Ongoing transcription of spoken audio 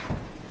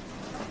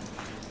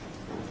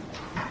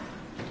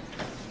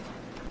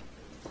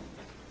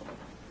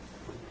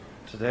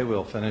Today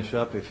we'll finish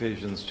up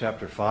Ephesians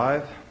chapter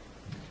 5,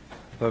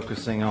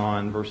 focusing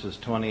on verses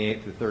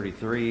 28 through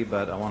 33,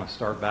 but I want to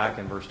start back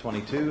in verse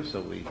 22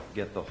 so we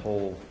get the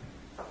whole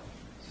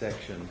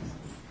section.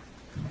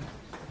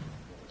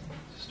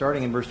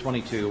 Starting in verse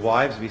 22,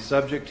 "Wives, be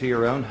subject to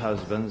your own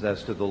husbands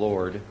as to the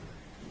Lord.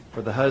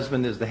 For the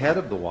husband is the head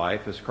of the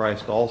wife, as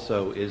Christ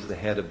also is the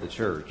head of the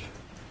church,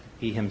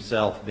 he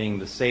himself being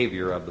the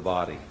Savior of the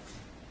body.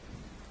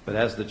 But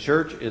as the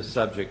church is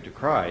subject to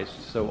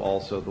Christ, so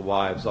also the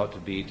wives ought to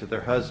be to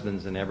their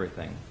husbands in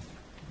everything.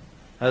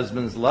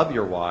 Husbands, love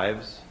your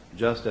wives,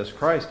 just as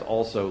Christ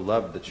also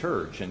loved the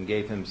church and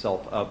gave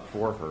himself up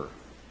for her,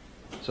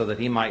 so that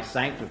he might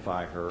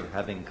sanctify her,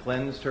 having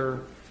cleansed her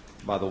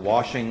by the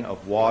washing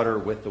of water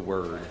with the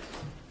word,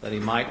 that he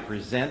might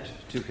present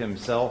to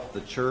himself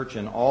the church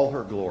in all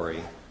her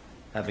glory,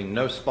 having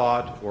no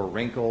spot or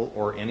wrinkle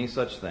or any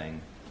such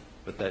thing,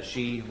 but that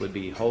she would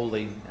be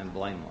holy and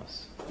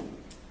blameless."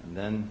 And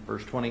then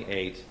verse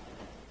 28,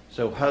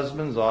 "So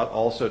husbands ought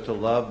also to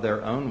love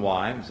their own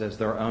wives as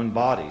their own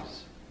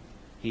bodies.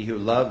 He who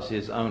loves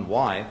his own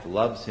wife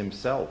loves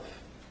himself.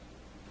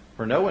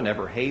 For no one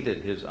ever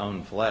hated his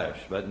own flesh,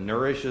 but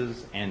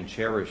nourishes and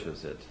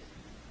cherishes it,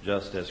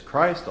 just as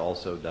Christ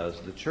also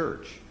does the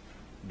church,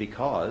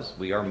 because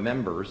we are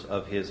members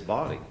of his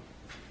body.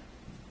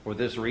 For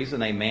this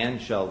reason a man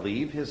shall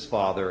leave his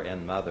father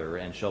and mother,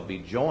 and shall be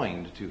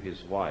joined to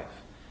his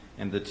wife,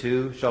 and the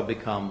two shall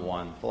become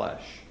one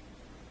flesh.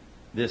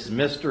 This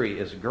mystery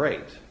is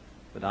great,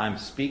 but I'm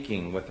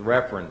speaking with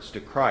reference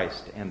to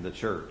Christ and the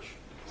church.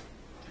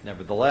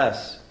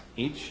 Nevertheless,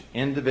 each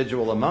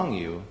individual among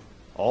you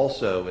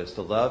also is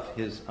to love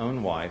his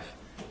own wife,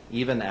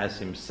 even as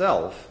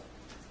himself,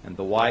 and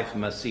the wife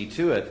must see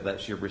to it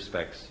that she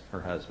respects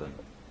her husband."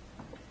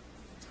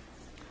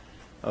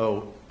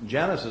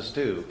 Genesis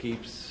 2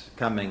 keeps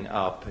coming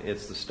up.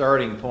 It's the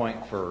starting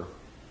point for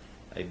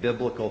a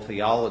biblical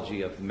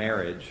theology of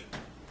marriage.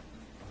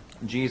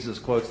 Jesus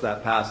quotes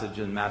that passage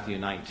in Matthew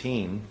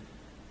 19,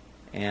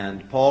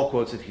 and Paul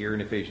quotes it here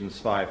in Ephesians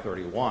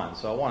 5:31.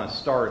 So I want to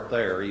start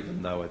there,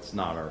 even though it's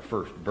not our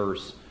first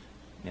verse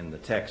in the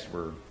text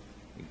we're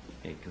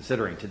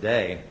considering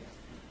today.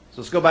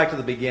 So let's go back to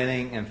the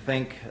beginning and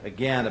think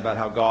again about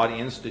how God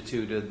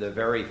instituted the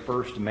very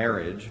first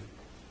marriage.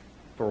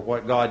 For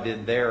what God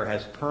did there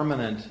has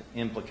permanent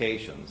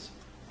implications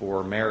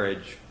for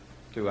marriage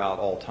throughout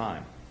all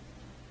time.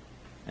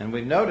 And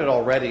we've noted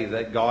already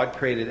that God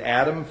created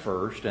Adam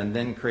first and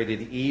then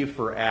created Eve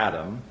for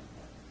Adam.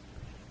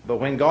 But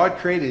when God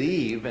created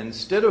Eve,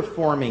 instead of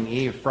forming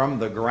Eve from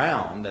the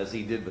ground as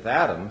he did with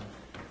Adam,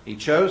 he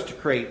chose to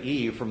create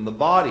Eve from the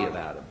body of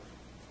Adam.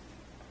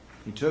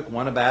 He took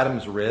one of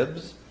Adam's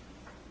ribs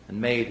and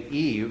made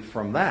Eve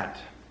from that.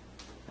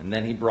 And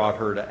then he brought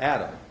her to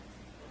Adam.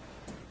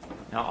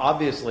 Now,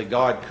 obviously,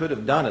 God could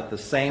have done it the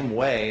same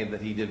way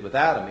that he did with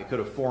Adam. He could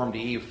have formed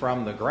Eve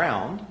from the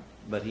ground,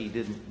 but he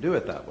didn't do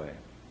it that way.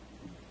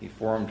 He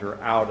formed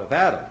her out of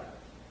Adam.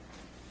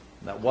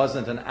 That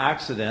wasn't an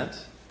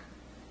accident.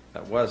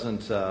 That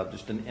wasn't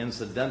just an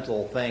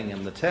incidental thing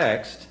in the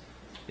text.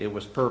 It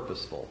was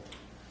purposeful.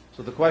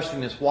 So the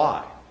question is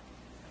why?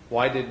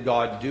 Why did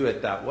God do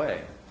it that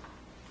way?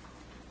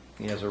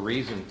 He has a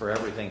reason for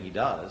everything he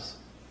does.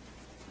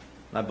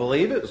 I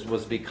believe it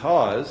was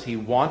because he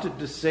wanted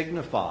to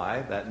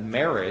signify that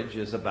marriage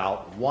is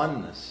about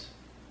oneness.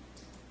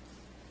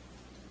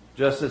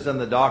 Just as in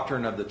the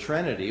doctrine of the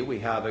Trinity, we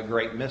have a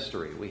great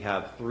mystery. We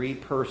have three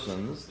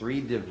persons, three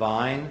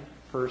divine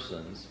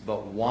persons,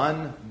 but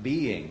one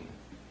being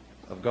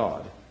of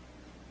God.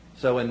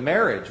 So in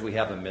marriage, we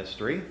have a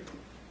mystery.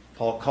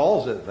 Paul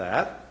calls it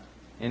that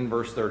in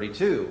verse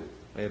 32.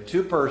 We have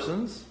two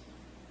persons,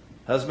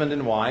 husband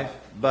and wife,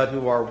 but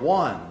who are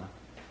one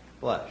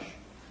flesh.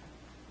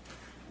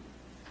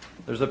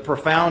 There's a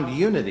profound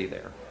unity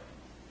there.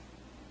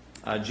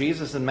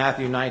 Jesus in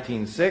Matthew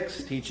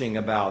 19:6, teaching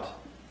about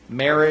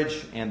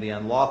marriage and the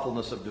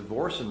unlawfulness of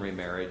divorce and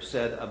remarriage,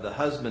 said of the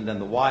husband and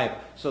the wife,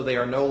 "So they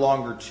are no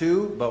longer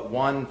two, but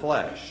one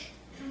flesh.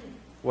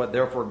 What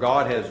therefore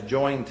God has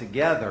joined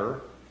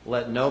together,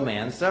 let no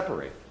man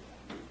separate."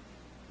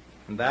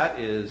 And that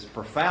is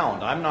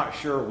profound. I'm not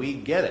sure we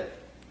get it,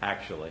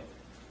 actually.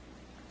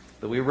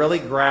 That we really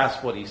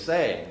grasp what he's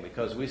saying,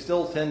 because we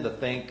still tend to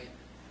think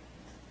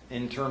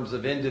in terms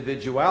of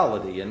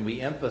individuality, and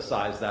we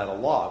emphasize that a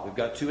lot. We've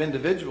got two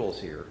individuals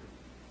here,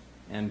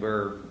 and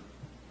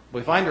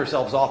we find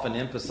ourselves often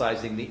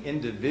emphasizing the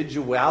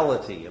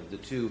individuality of the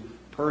two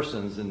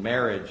persons in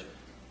marriage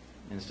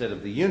instead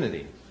of the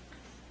unity.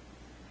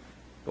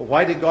 But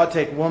why did God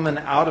take woman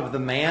out of the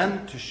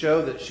man? To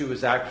show that she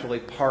was actually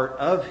part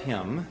of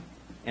him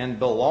and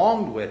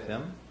belonged with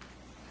him,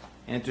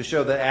 and to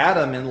show that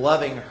Adam, in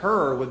loving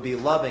her, would be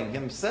loving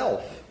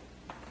himself.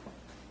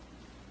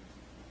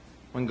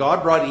 When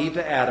God brought Eve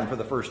to Adam for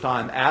the first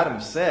time,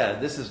 Adam said,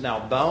 "This is now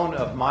bone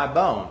of my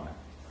bone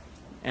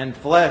and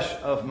flesh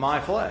of my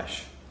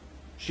flesh.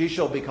 She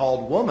shall be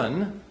called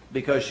woman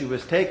because she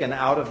was taken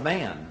out of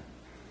man.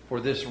 For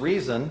this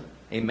reason,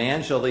 a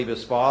man shall leave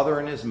his father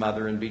and his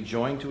mother and be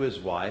joined to his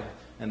wife,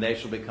 and they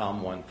shall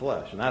become one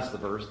flesh. And that's the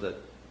verse that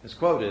is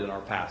quoted in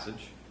our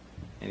passage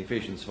in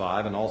Ephesians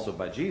 5 and also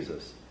by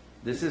Jesus.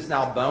 This is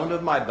now bone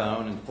of my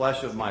bone and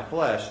flesh of my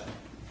flesh.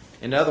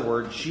 In other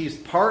words, she's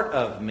part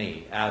of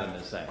me, Adam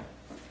is saying.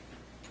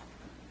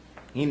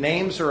 He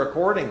names her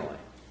accordingly.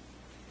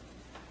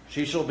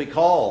 She shall be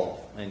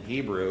called, in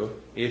Hebrew,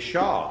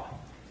 Isha,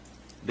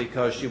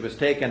 because she was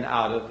taken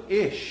out of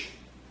Ish.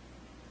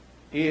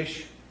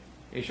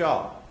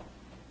 Isha.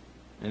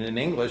 And in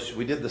English,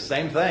 we did the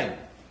same thing.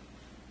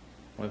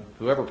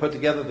 Whoever put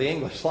together the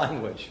English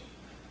language.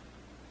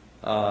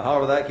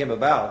 However that came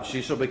about,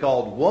 she shall be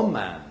called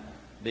woman,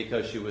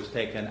 because she was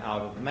taken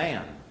out of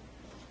man.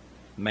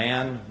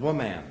 Man,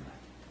 woman.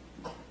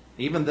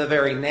 Even the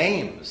very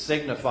names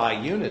signify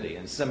unity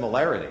and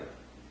similarity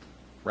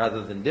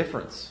rather than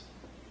difference.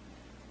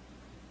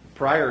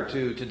 Prior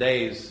to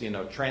today's,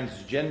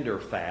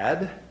 transgender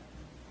fad,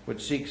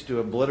 which seeks to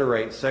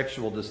obliterate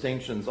sexual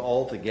distinctions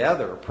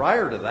altogether,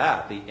 prior to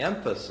that, the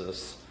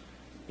emphasis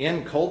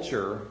in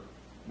culture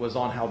was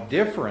on how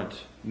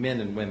different men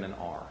and women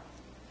are.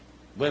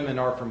 Women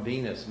are from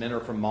Venus, men are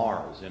from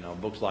Mars,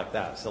 books like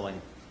that, selling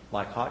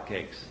like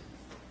hotcakes.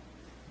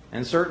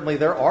 And certainly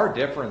there are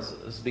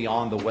differences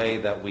beyond the way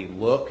that we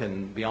look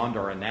and beyond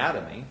our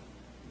anatomy.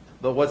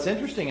 But what's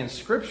interesting in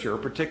Scripture,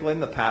 particularly in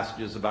the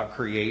passages about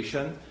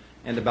creation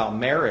and about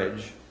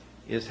marriage,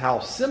 is how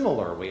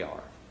similar we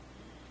are.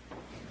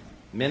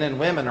 Men and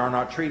women are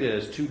not treated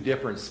as two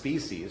different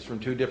species from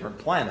two different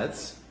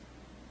planets,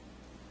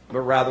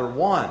 but rather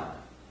one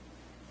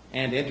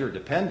and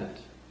interdependent.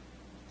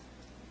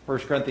 1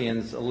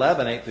 Corinthians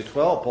 11,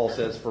 8-12, Paul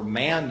says, "For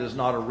man does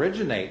not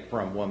originate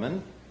from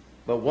woman,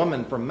 but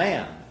woman from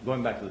man,"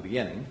 going back to the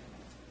beginning.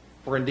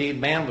 "For indeed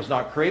man was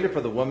not created for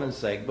the woman's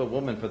sake, but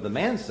woman for the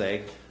man's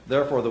sake.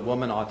 Therefore the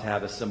woman ought to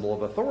have a symbol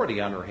of authority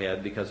on her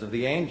head because of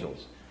the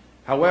angels.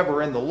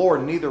 However, in the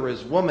Lord neither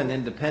is woman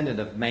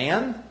independent of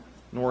man,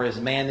 nor is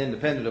man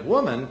independent of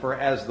woman. For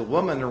as the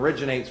woman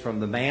originates from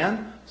the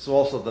man, so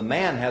also the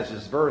man has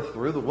his birth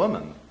through the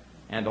woman.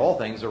 And all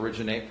things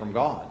originate from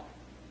God."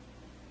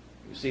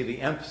 You see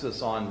the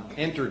emphasis on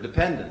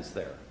interdependence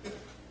there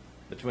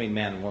between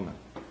man and woman.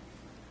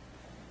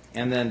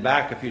 And then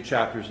back a few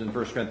chapters in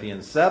 1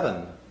 Corinthians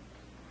 7,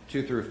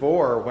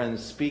 2-4, when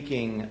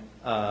speaking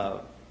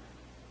of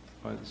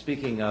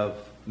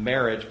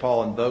marriage,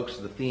 Paul invokes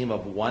the theme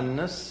of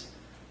oneness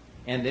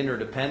and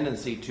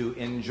interdependency to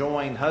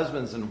enjoin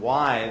husbands and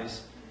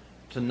wives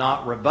to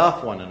not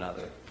rebuff one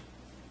another.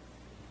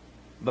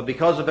 But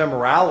because of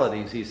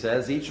immoralities, he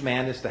says, each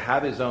man is to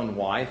have his own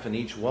wife, and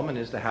each woman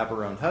is to have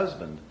her own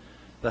husband.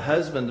 The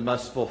husband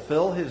must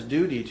fulfill his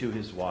duty to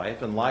his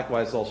wife, and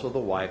likewise also the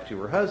wife to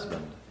her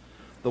husband.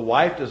 The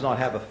wife does not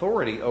have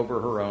authority over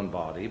her own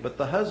body, but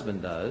the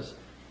husband does.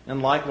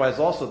 And likewise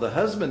also the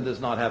husband does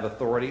not have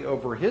authority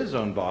over his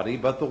own body,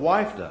 but the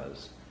wife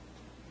does.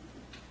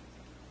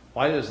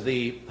 Why does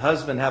the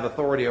husband have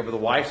authority over the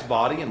wife's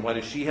body, and why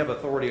does she have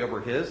authority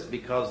over his?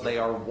 Because they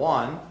are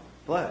one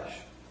flesh.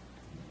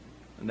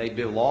 And they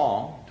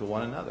belong to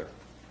one another.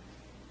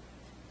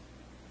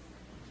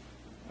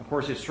 Of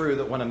course, it's true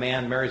that when a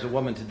man marries a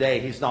woman today,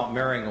 he's not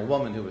marrying a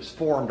woman who was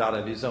formed out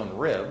of his own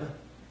rib.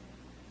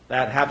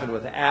 That happened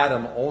with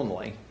Adam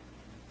only.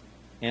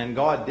 And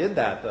God did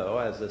that, though,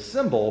 as a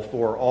symbol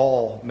for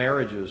all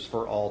marriages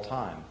for all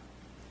time.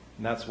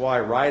 And that's why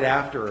right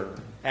after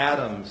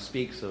Adam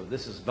speaks of,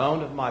 "This is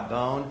bone of my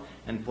bone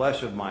and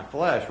flesh of my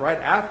flesh," right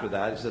after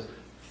that, he says,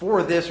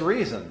 "For this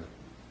reason,"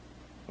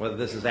 whether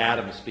this is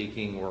Adam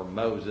speaking or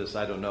Moses,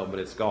 I don't know, but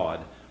it's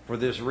God. "For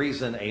this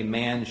reason a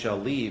man shall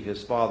leave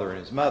his father and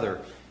his mother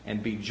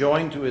and be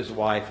joined to his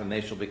wife, and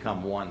they shall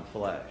become one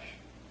flesh."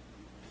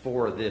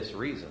 For this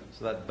reason.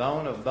 So that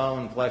bone of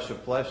bone, flesh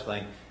of flesh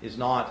thing is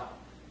not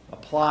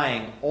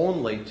applying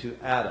only to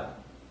Adam.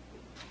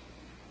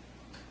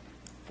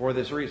 For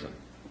this reason,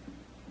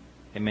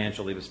 a man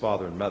shall leave his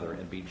father and mother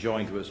and be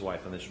joined to his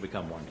wife, and they shall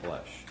become one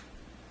flesh.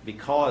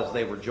 Because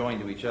they were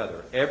joined to each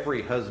other.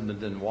 Every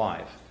husband and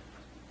wife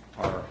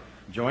are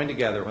joined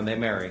together when they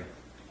marry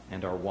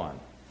and are one.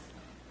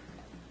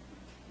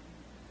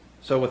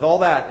 So with all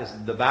that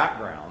as the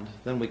background,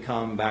 then we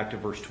come back to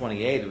verse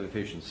 28 of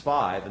Ephesians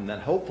 5, and then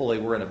hopefully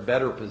we're in a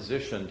better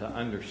position to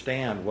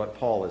understand what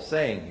Paul is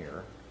saying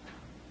here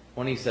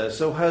when he says,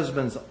 "So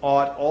husbands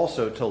ought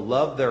also to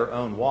love their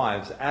own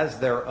wives as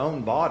their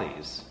own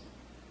bodies.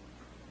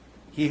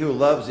 He who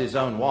loves his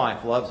own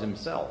wife loves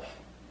himself."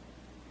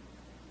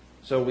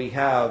 So we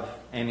have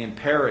an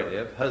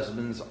imperative,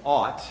 husbands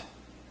ought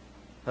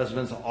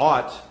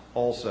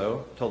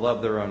also to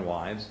love their own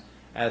wives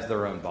as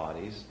their own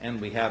bodies. And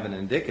we have an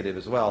indicative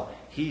as well.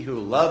 He who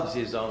loves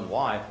his own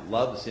wife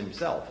loves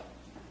himself.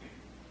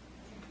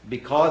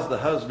 Because the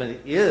husband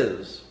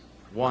is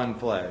one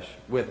flesh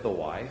with the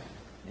wife,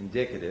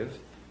 indicative,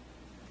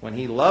 when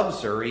he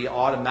loves her, he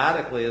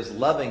automatically is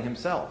loving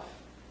himself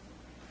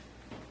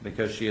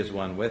because she is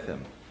one with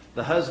him.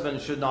 The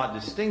husband should not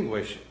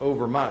distinguish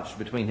overmuch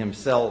between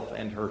himself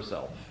and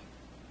herself.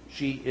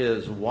 She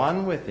is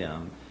one with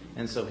him,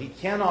 and so he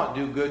cannot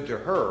do good to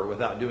her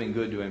without doing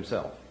good to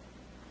himself.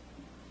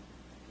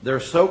 They're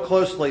so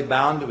closely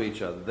bound to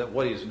each other that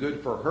what is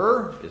good for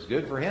her is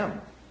good for him.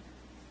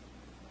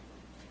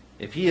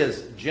 If he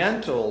is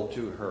gentle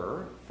to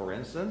her, for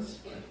instance,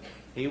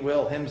 he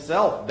will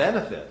himself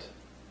benefit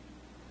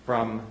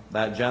from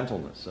that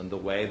gentleness and the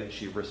way that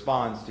she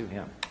responds to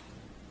him.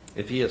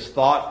 If he is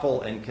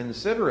thoughtful and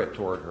considerate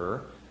toward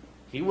her,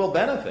 he will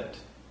benefit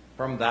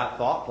from that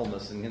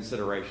thoughtfulness and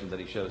consideration that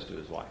he shows to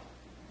his wife.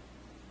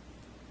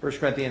 1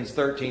 Corinthians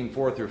 13,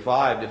 4 through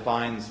 5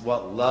 defines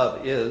what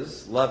love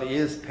is. Love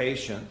is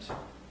patient.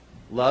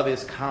 Love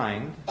is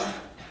kind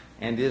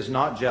and is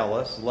not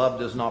jealous. Love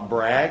does not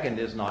brag and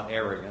is not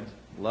arrogant.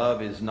 Love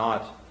does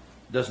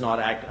not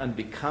act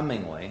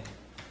unbecomingly.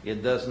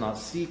 It does not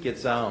seek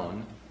its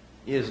own,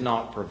 is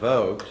not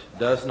provoked,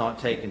 does not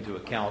take into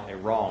account a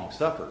wrong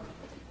suffered.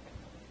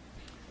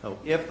 So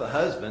if the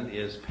husband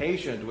is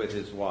patient with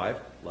his wife,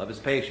 love is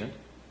patient,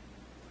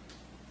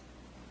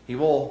 he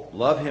will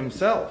love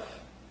himself.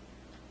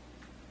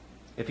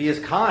 If he is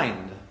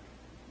kind,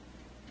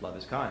 love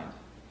is kind.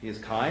 If he is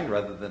kind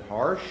rather than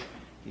harsh,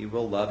 he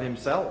will love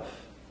himself.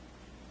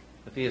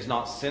 If he is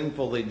not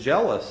sinfully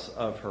jealous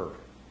of her,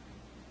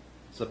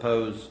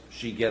 suppose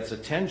she gets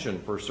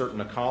attention for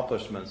certain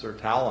accomplishments or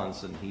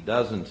talents and he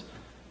doesn't,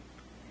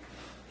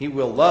 he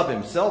will love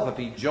himself if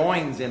he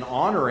joins in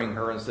honoring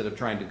her instead of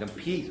trying to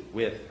compete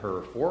with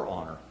her for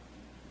honor.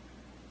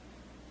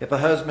 If a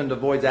husband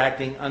avoids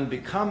acting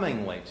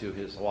unbecomingly to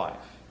his wife,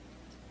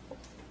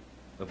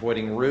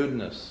 avoiding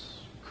rudeness,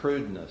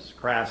 crudeness,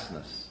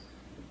 crassness,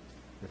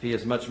 if he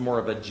is much more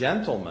of a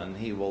gentleman,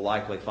 he will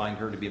likely find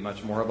her to be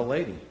much more of a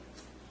lady.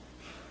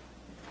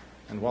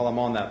 And while I'm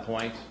on that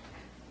point,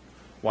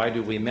 why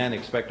do we men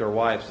expect our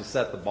wives to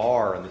set the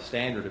bar and the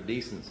standard of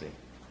decency?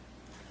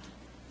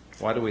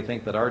 Why do we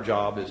think that our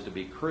job is to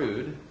be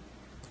crude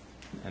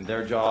and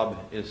their job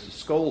is to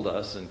scold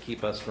us and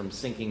keep us from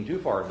sinking too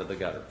far into the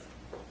gutter?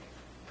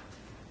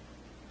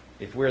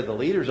 If we're the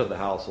leaders of the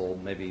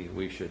household, maybe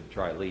we should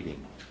try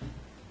leading.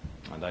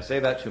 And I say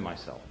that to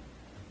myself.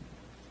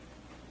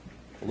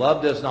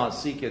 Love does not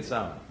seek its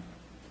own.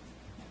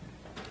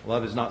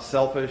 Love is not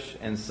selfish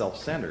and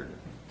self-centered.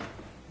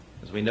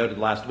 As we noted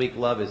last week,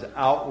 love is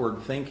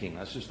outward thinking.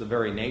 That's just the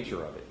very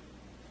nature of it.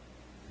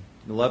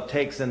 Love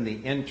takes in the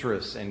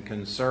interests and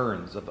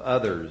concerns of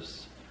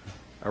others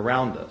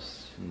around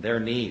us and their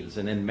needs.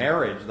 And in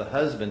marriage, the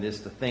husband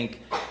is to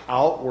think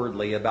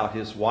outwardly about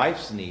his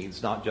wife's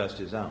needs, not just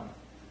his own.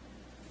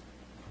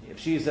 If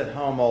she's at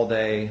home all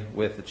day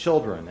with the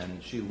children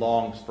and she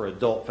longs for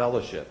adult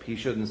fellowship, he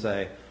shouldn't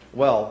say,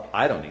 well,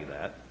 I don't need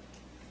that.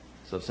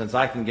 So since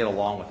I can get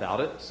along without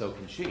it, so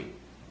can she.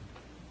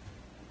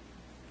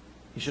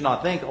 He should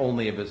not think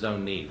only of his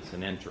own needs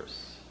and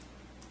interests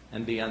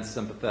and be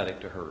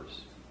unsympathetic to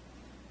hers.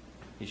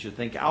 He should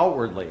think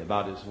outwardly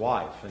about his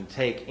wife and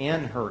take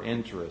in her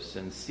interests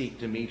and seek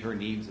to meet her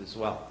needs as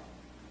well.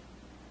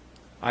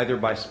 Either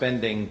by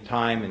spending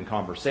time in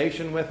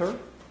conversation with her,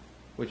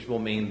 which will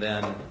mean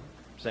then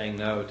saying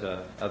no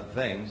to other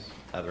things,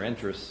 other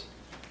interests,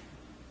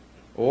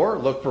 or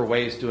look for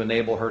ways to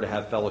enable her to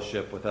have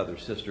fellowship with other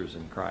sisters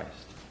in Christ.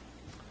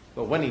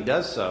 But when he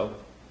does so,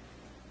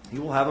 he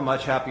will have a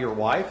much happier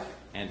wife,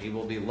 and he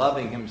will be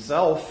loving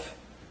himself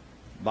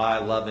by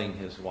loving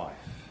his wife.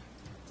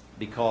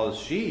 Because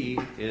she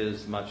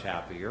is much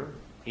happier,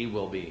 he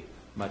will be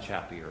much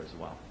happier as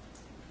well.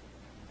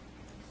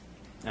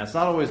 Now, it's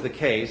not always the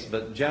case,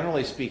 but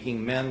generally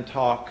speaking, men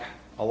talk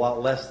a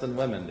lot less than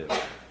women do,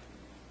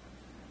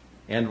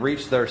 and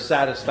reach their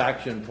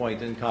satisfaction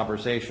point in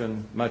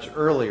conversation much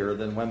earlier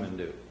than women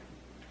do.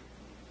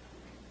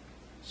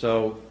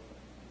 So,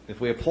 if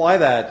we apply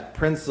that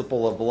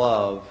principle of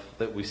love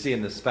that we see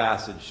in this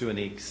passage to an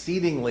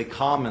exceedingly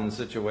common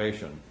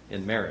situation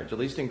in marriage, at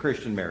least in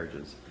Christian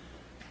marriages,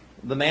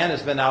 the man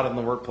has been out in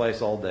the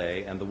workplace all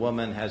day and the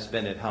woman has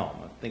been at home.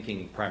 I'm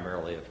thinking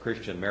primarily of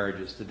Christian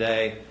marriages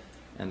today,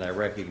 and I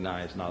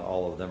recognize not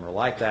all of them are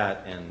like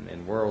that, and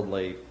in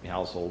worldly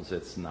households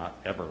it's not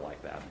ever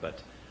like that,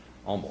 but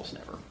almost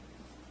never.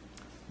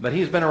 But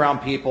he's been around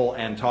people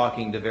and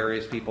talking to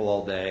various people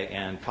all day,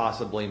 and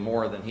possibly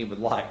more than he would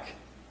like.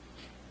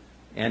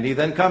 And he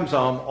then comes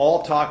home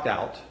all talked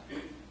out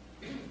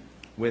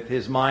with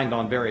his mind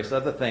on various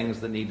other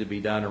things that need to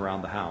be done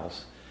around the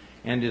house.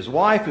 And his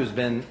wife, who's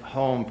been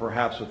home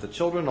perhaps with the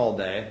children all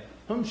day,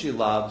 whom she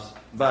loves,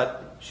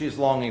 but she's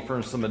longing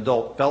for some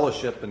adult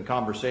fellowship and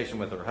conversation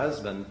with her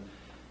husband.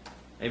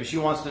 Maybe she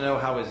wants to know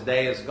how his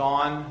day has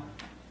gone,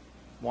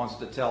 wants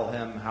to tell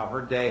him how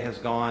her day has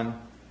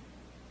gone.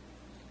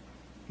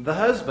 The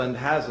husband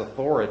has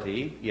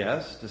authority,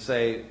 yes, to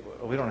say,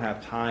 we don't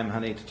have time,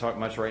 honey, to talk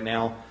much right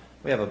now.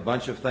 We have a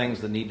bunch of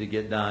things that need to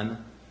get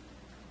done.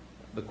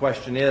 The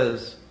question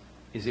is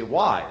it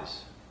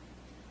wise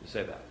to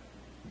say that?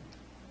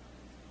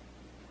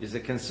 Is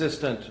it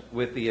consistent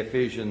with the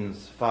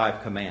Ephesians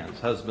 5 commands?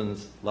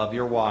 Husbands, love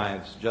your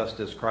wives, just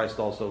as Christ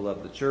also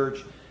loved the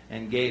church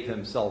and gave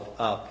himself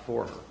up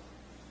for her.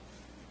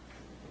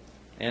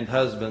 And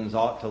husbands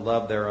ought to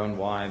love their own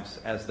wives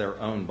as their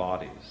own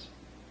bodies.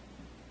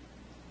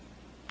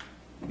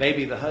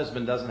 Maybe the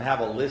husband doesn't have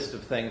a list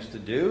of things to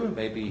do.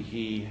 Maybe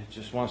he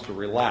just wants to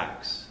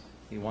relax.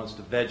 He wants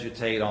to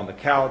vegetate on the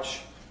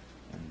couch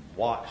and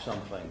watch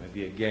something,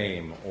 maybe a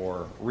game,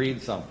 or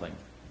read something.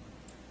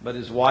 But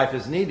his wife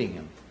is needing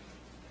him.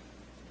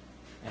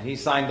 And he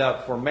signed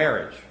up for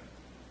marriage.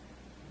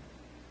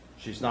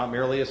 She's not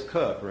merely his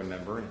cook,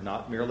 remember,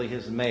 not merely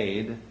his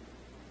maid,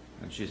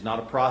 and she's not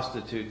a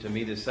prostitute to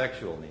meet his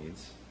sexual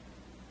needs.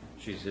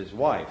 She's his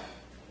wife.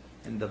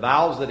 And the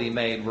vows that he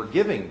made were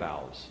giving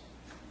vows.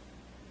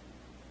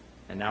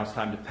 And now it's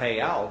time to pay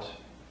out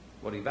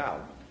what he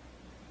vowed.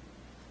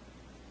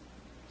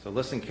 So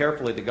listen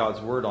carefully to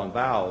God's word on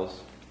vows,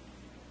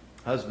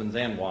 husbands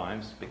and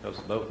wives, because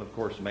both, of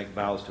course, make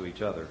vows to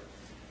each other.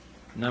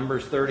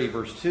 Numbers 30,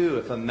 verse 2,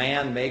 if a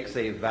man makes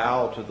a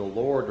vow to the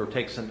Lord or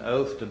takes an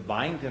oath to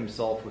bind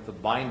himself with a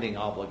binding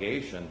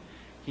obligation,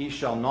 he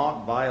shall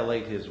not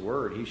violate his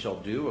word. He shall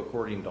do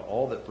according to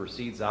all that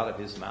proceeds out of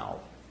his mouth.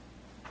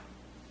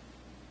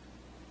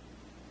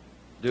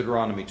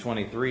 Deuteronomy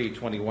 23,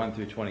 21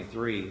 through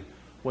 23,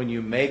 when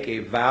you make a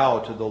vow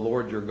to the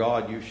Lord your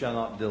God, you shall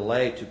not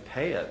delay to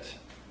pay it,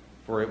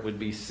 for it would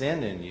be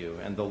sin in you,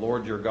 and the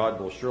Lord your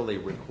God will surely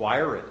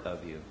require it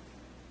of you.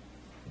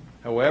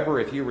 However,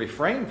 if you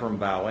refrain from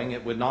vowing,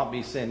 it would not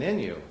be sin in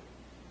you.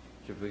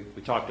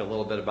 We talked a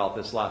little bit about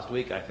this last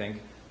week, I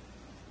think.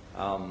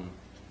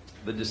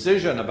 The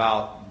decision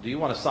about do you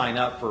want to sign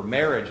up for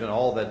marriage and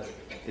all that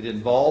it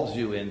involves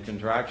you in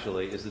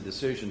contractually is a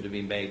decision to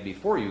be made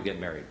before you get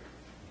married.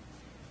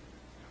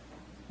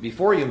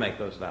 Before you make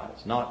those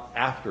vows, not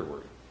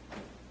afterward.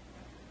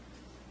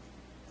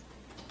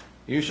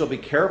 You shall be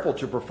careful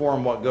to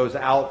perform what goes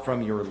out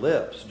from your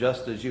lips,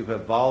 just as you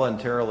have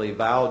voluntarily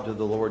vowed to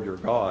the Lord your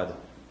God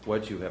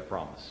what you have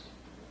promised.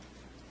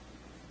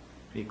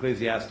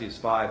 Ecclesiastes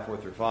 5, 4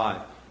 through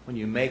 5. When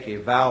you make a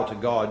vow to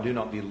God, do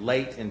not be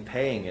late in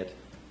paying it,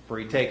 for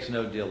he takes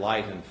no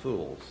delight in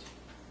fools.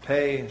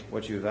 Pay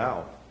what you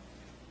vow.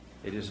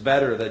 It is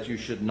better that you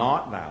should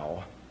not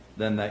vow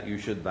than that you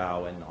should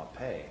vow and not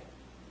pay.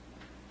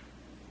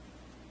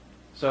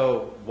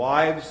 So,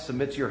 wives,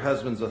 submit to your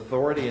husband's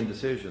authority and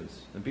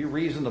decisions. And be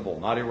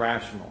reasonable, not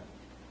irrational.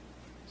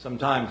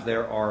 Sometimes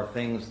there are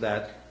things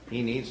that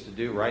he needs to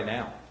do right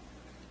now.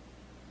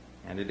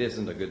 And it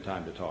isn't a good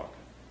time to talk.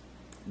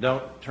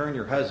 Don't turn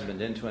your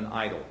husband into an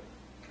idol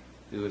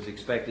who is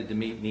expected to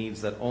meet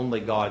needs that only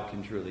God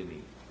can truly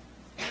meet.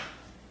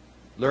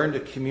 Learn to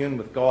commune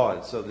with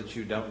God so that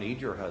you don't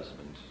need your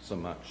husband so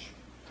much.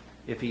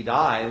 If he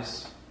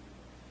dies,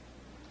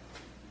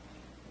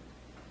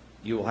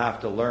 you will have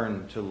to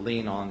learn to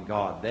lean on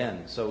God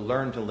then. So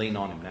learn to lean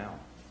on him now.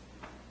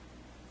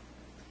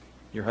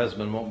 Your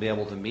husband won't be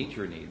able to meet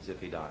your needs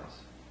if he dies.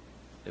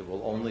 It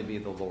will only be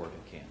the Lord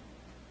who can.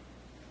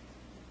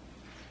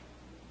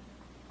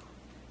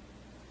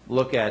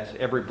 Look at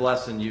every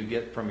blessing you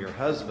get from your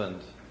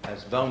husband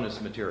as bonus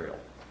material.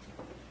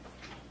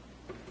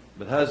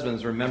 But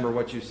husbands, remember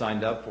what you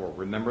signed up for.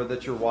 Remember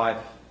that your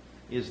wife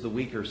is the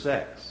weaker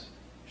sex.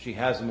 She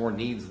has more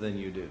needs than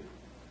you do.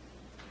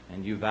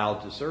 And you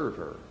vowed to serve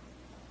her.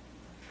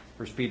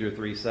 1 Peter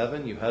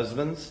 3:7, you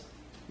husbands,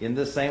 in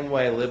the same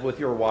way live with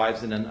your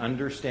wives in an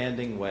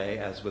understanding way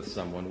as with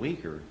someone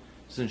weaker,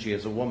 since she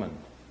is a woman,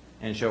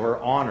 and show her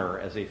honor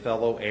as a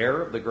fellow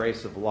heir of the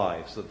grace of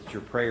life, so that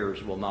your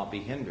prayers will not be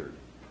hindered.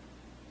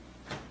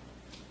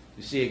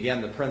 You see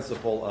again the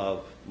principle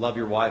of love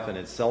your wife and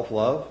it's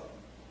self-love.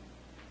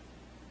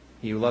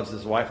 He who loves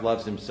his wife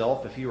loves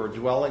himself. If you are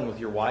dwelling with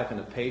your wife in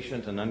a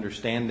patient and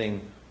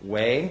understanding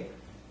way,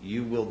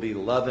 you will be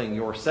loving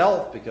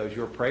yourself because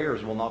your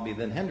prayers will not be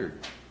then hindered.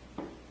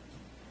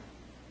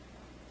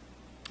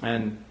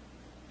 And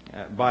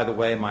by the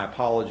way, my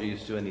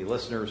apologies to any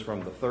listeners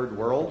from the third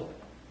world.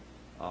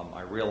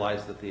 I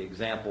realize that the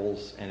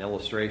examples and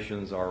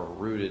illustrations are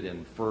rooted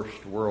in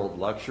first world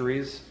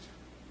luxuries.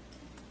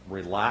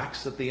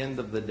 Relax at the end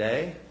of the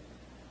day.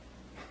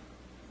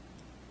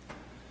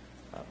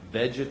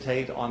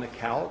 Vegetate on a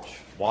couch.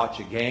 Watch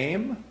a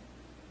game.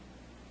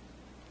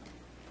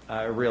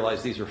 I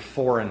realize these are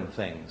foreign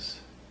things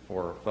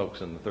for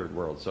folks in the third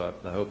world, so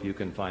I hope you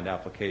can find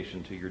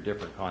application to your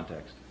different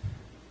context.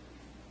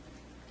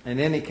 In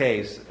any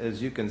case,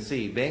 as you can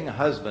see, being a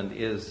husband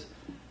is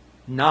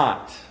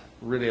not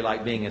really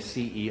like being a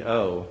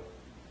CEO,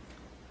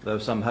 though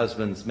some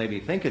husbands maybe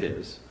think it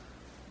is.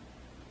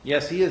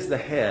 Yes, he is the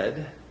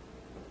head.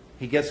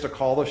 He gets to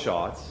call the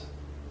shots.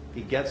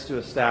 He gets to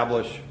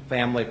establish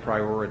family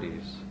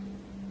priorities.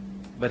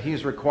 But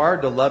he's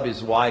required to love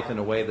his wife in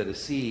a way that a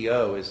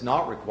CEO is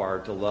not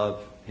required to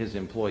love his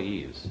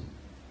employees.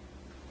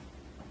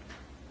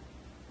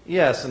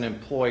 Yes, an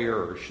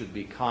employer should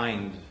be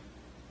kind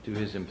to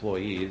his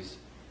employees.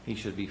 He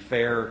should be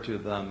fair to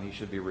them. He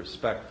should be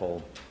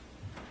respectful.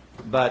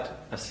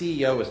 But a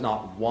CEO is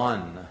not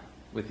one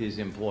with his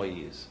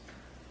employees.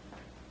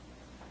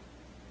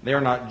 They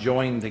are not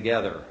joined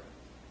together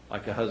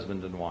like a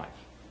husband and wife.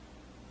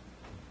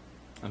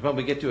 And when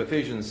we get to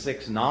Ephesians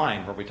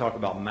 6:9, where we talk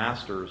about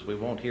masters, we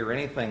won't hear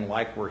anything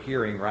like we're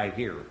hearing right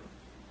here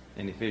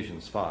in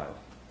Ephesians 5.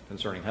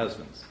 concerning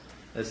husbands.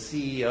 A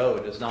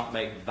CEO does not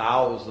make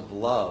vows of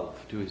love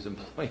to his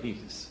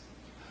employees.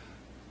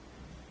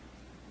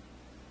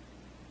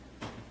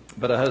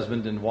 But a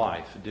husband and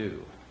wife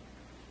do.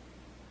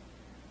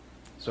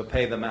 So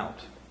pay them out.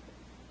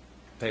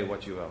 Pay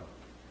what you owe.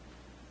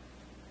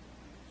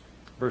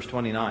 Verse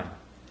 29.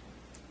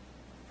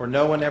 For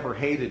no one ever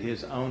hated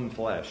his own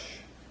flesh,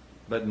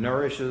 but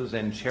nourishes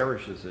and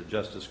cherishes it,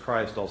 just as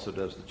Christ also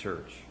does the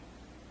church.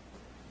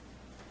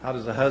 How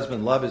does a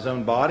husband love his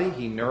own body?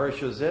 He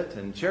nourishes it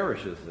and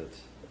cherishes it.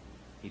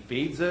 He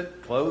feeds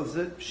it, clothes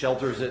it,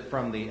 shelters it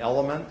from the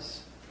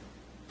elements.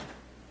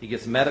 He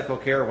gets medical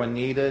care when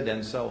needed,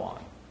 and so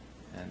on.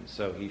 And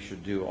so he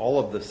should do all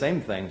of the same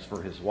things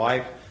for his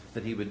wife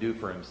that he would do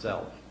for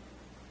himself.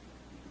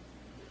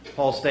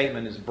 Paul's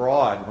statement is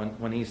broad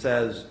when he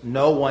says,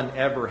 no one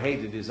ever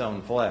hated his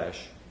own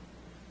flesh.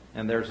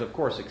 And there's, of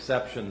course,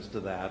 exceptions to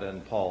that,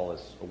 and Paul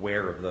is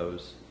aware of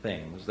those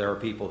things. There are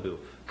people who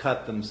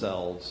cut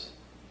themselves,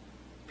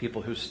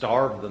 people who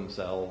starve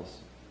themselves,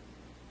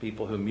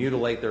 people who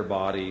mutilate their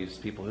bodies,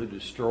 people who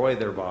destroy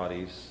their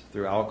bodies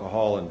through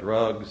alcohol and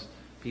drugs,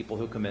 people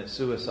who commit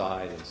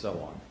suicide, and so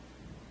on.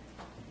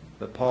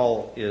 But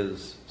Paul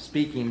is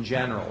speaking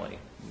generally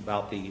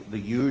about the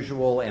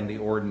usual and the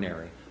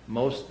ordinary.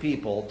 Most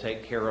people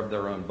take care of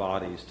their own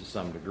bodies to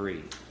some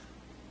degree.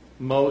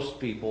 Most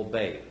people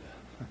bathe.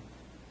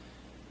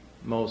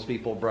 Most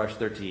people brush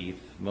their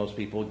teeth. Most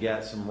people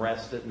get some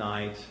rest at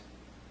night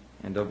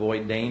and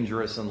avoid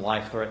dangerous and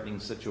life-threatening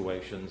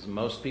situations.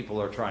 Most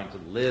people are trying to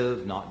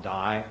live, not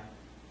die.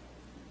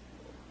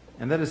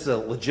 And that is a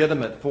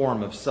legitimate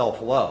form of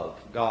self-love.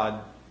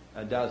 God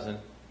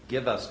doesn't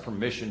give us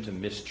permission to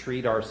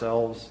mistreat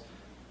ourselves.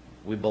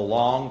 We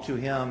belong to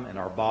Him, and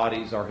our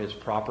bodies are His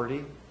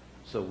property.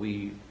 So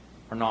we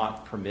are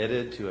not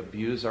permitted to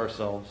abuse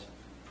ourselves.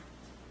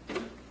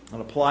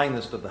 And applying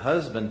this to the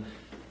husband,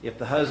 if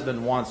the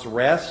husband wants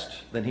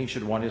rest, then he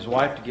should want his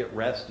wife to get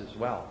rest as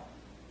well.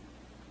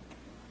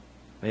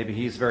 Maybe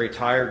he's very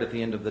tired at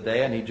the end of the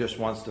day and he just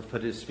wants to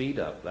put his feet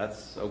up.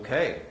 That's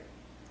okay.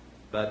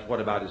 But what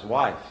about his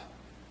wife?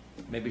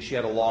 Maybe she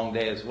had a long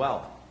day as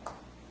well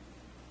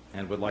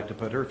and would like to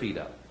put her feet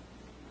up.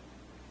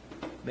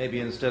 Maybe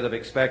instead of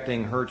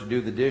expecting her to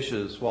do the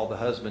dishes while the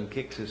husband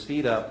kicks his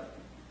feet up,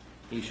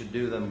 he should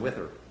do them with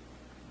her.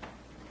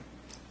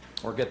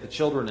 Or get the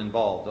children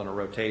involved on a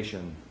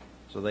rotation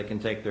so they can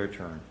take their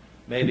turn.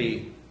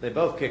 Maybe they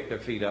both kick their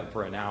feet up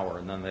for an hour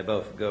and then they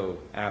both go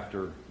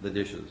after the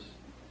dishes.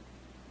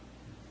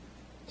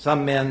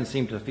 Some men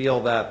seem to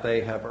feel that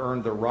they have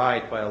earned the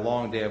right by a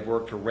long day of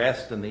work to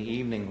rest in the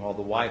evening while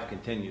the wife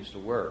continues to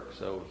work.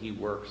 So he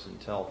works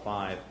until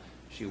 5,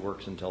 she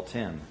works until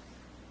 10.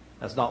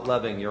 That's not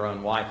loving your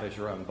own wife as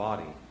your own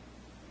body.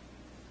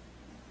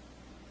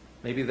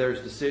 Maybe there's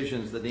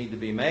decisions that need to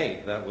be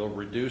made that will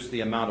reduce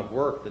the amount of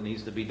work that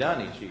needs to be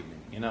done each evening.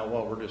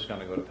 We're just going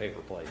to go to paper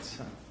plates.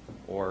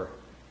 Or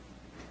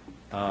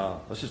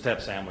let's just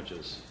have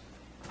sandwiches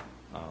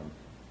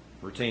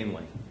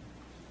routinely.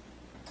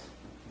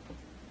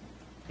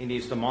 He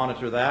needs to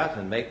monitor that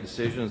and make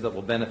decisions that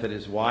will benefit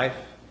his wife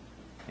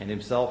and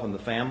himself and the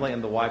family,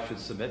 and the wife should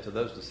submit to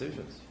those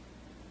decisions.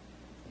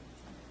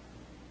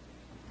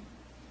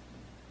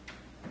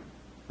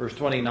 Verse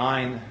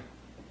 29,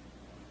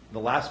 the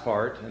last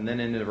part, and then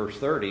into verse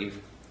 30,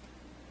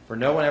 for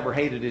no one ever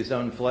hated his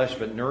own flesh,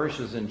 but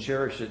nourishes and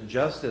cherishes it,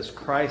 just as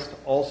Christ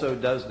also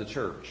does the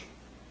church,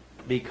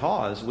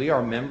 because we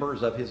are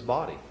members of his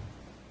body.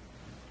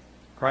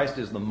 Christ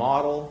is the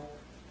model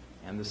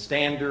and the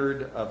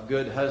standard of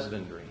good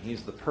husbandry.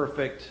 He's the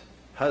perfect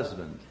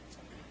husband.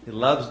 He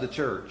loves the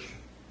church,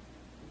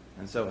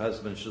 and so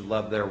husbands should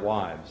love their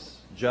wives,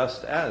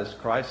 just as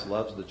Christ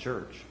loves the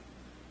church.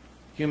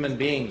 Human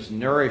beings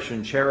nourish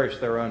and cherish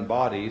their own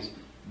bodies,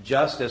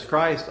 just as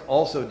Christ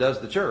also does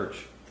the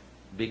church,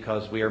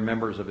 because we are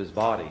members of his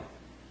body.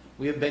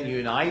 We have been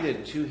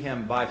united to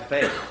him by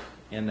faith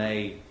in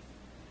a,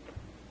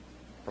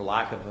 for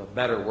lack of a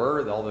better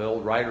word, all the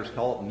old writers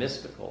call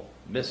it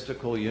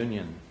mystical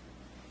union.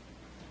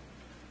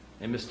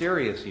 A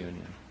mysterious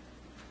union.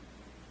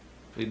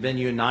 We've been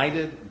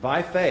united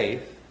by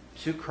faith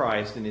to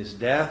Christ in his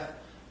death,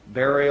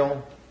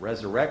 burial,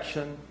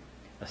 resurrection,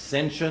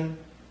 ascension,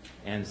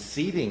 and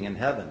seating in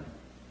heaven.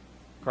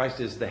 Christ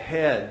is the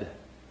head,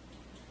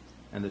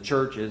 and the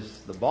church is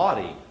the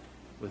body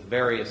with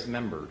various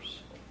members.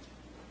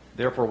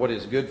 Therefore, what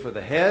is good for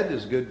the head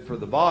is good for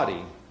the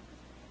body.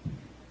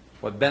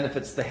 What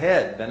benefits the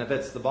head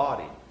benefits the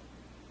body.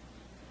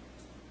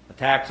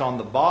 Attacks on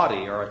the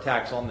body are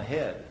attacks on the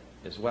head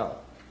as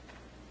well.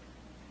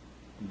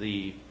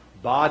 The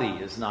body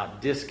is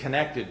not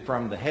disconnected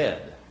from the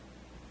head.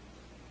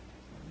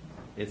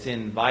 It's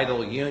in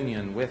vital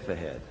union with the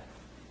head.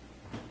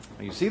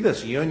 You see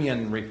this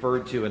union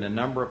referred to in a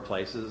number of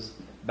places.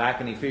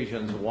 Back in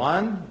Ephesians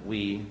 1,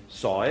 we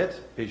saw it.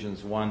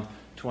 Ephesians 1,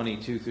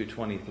 22 through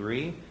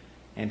 23.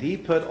 And he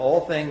put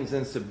all things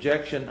in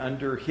subjection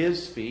under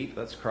his feet,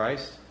 that's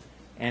Christ,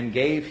 and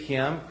gave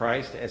him,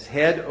 Christ, as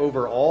head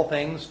over all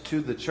things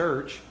to the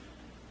church,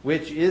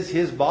 which is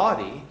his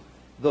body,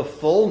 the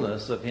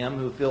fullness of him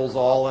who fills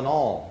all in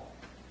all.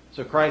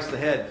 So Christ the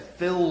head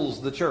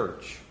fills the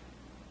church.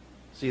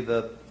 See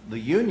the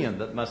union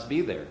that must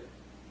be there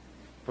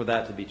for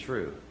that to be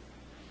true.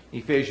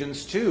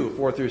 Ephesians 2,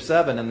 4 through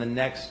 7 in the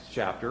next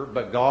chapter.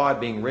 But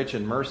God, being rich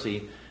in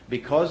mercy,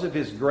 because of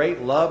his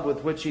great love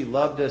with which he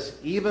loved us,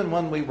 even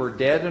when we were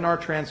dead in our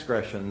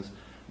transgressions,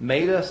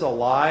 made us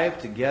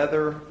alive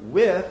together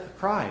with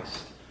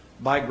Christ.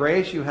 By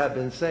grace you have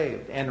been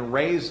saved, and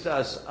raised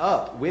us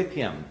up with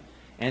him,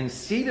 and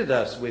seated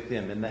us with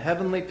him in the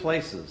heavenly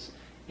places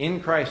in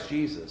Christ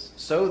Jesus,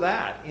 so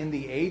that in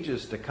the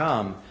ages to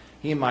come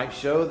he might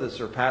show the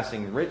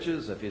surpassing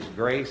riches of his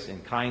grace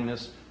and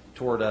kindness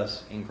toward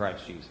us in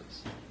Christ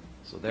Jesus.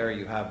 So there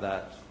you have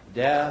that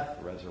death,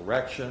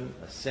 resurrection,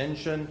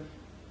 ascension,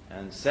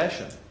 and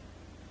session.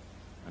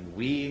 And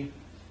we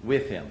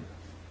with him.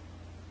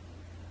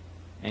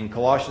 In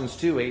Colossians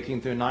 2,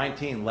 18 through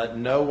 19, let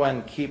no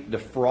one keep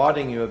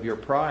defrauding you of your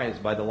prize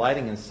by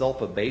delighting in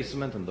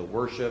self-abasement and the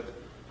worship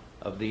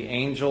of the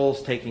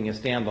angels, taking a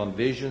stand on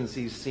visions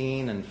he's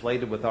seen,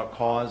 inflated without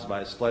cause by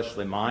his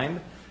fleshly mind,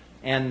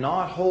 and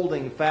not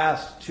holding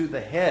fast to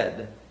the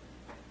head,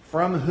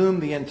 from whom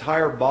the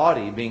entire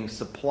body, being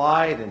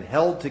supplied and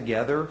held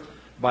together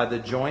by the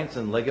joints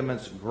and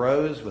ligaments,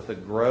 grows with a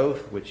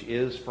growth which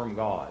is from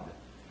God.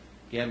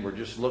 Again, we're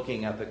just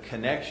looking at the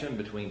connection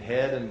between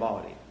head and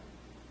body.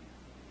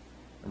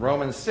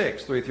 Romans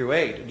 6, 3 through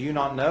 8. Do you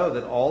not know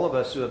that all of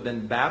us who have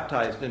been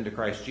baptized into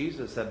Christ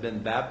Jesus have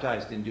been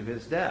baptized into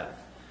his death?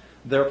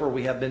 Therefore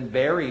we have been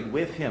buried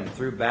with him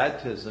through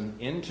baptism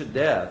into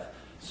death,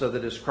 so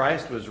that as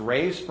Christ was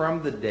raised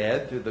from the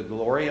dead through the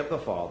glory of the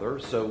Father,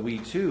 so we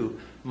too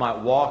might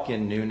walk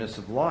in newness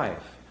of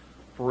life.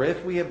 For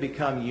if we have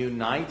become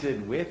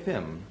united with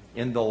him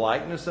in the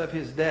likeness of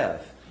his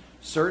death,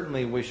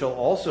 certainly we shall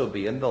also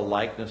be in the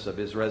likeness of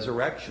his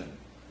resurrection.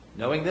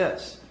 Knowing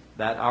this,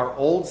 that our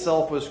old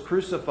self was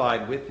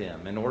crucified with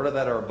him, in order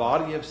that our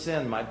body of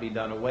sin might be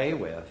done away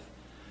with,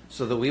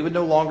 so that we would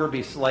no longer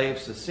be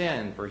slaves to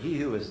sin, for he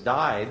who has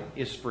died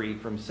is freed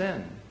from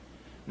sin.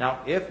 Now,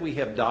 if we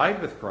have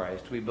died with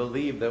Christ, we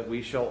believe that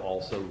we shall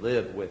also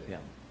live with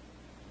him.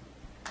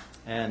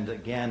 And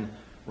again,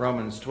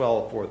 Romans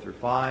 12, 4 through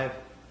 5.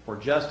 For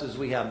just as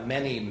we have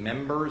many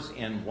members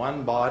in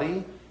one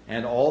body,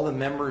 and all the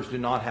members do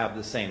not have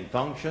the same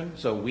function,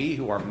 so we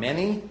who are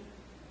many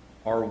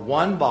are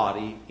one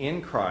body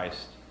in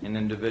Christ, and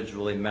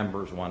individually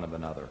members one of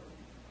another.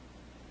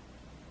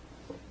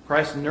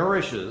 Christ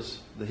nourishes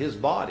his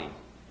body,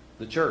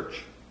 the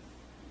church.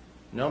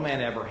 No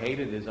man ever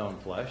hated his own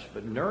flesh,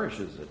 but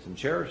nourishes it and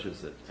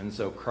cherishes it. And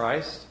so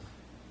Christ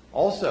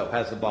also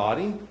has a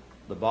body,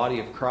 the body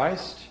of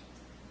Christ,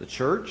 the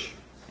church,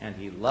 and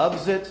he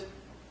loves it,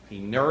 he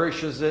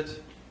nourishes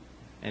it,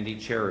 and he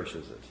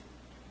cherishes it.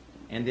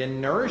 And in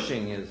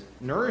nourishing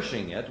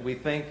it, we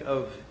think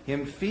of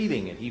him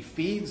feeding it. He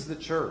feeds the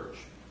church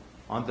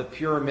on the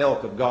pure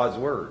milk of God's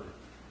word.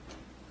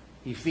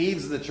 He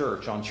feeds the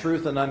church on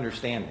truth and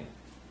understanding.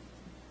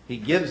 He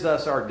gives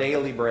us our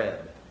daily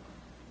bread.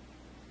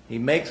 He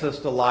makes us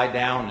to lie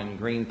down in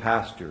green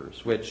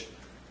pastures, which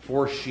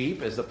for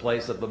sheep is a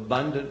place of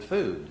abundant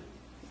food.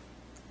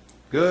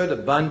 Good,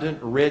 abundant,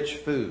 rich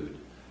food.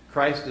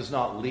 Christ does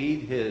not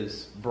lead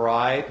his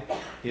bride,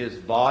 his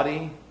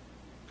body,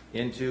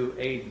 into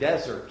a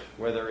desert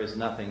where there is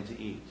nothing to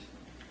eat.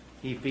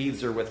 He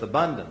feeds her with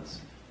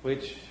abundance,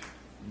 which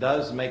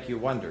does make you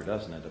wonder,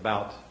 doesn't it,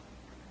 about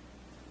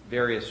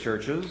various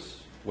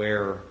churches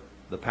where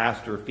the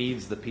pastor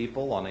feeds the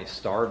people on a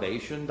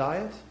starvation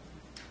diet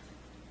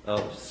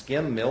of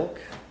skim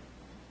milk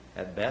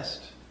at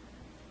best.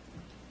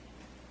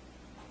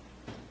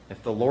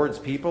 If the Lord's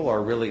people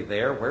are really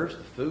there, where's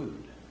the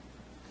food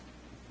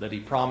that he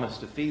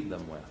promised to feed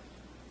them with?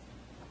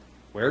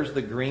 Where's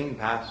the green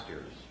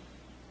pastures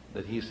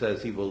that he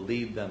says he will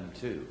lead them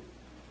to?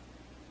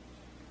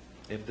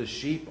 If the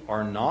sheep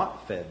are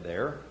not fed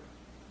there,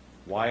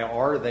 why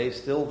are they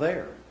still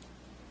there?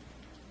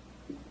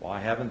 Why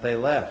haven't they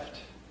left?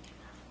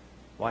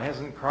 Why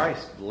hasn't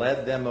Christ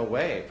led them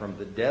away from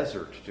the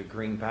desert to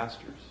green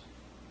pastures?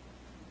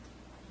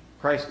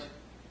 Christ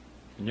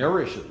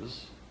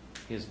nourishes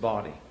his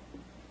body.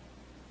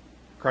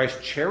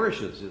 Christ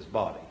cherishes his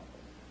body.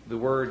 The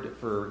word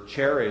for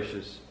cherish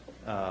is,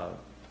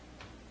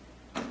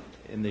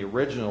 in the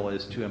original,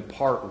 is to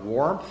impart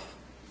warmth,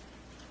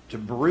 to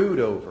brood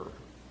over,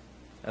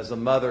 as a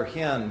mother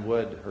hen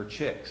would her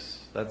chicks.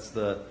 That's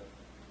the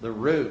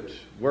root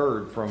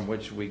word from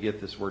which we get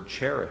this word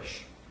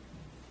cherish.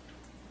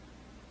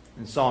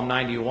 In Psalm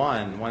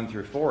 91, 1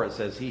 through 4, it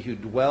says, he who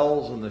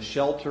dwells in the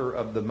shelter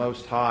of the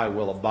Most High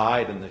will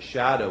abide in the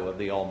shadow of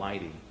the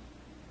Almighty.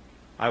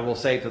 I will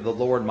say to the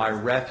Lord, my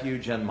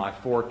refuge and my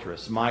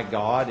fortress, my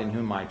God in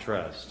whom I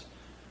trust.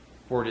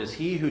 For it is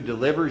he who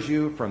delivers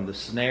you from the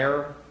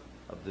snare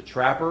of the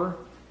trapper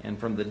and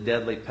from the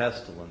deadly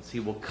pestilence. He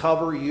will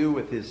cover you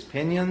with his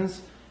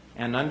pinions,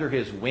 and under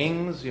his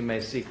wings you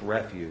may seek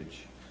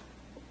refuge.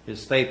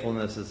 His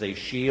faithfulness is a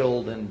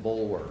shield and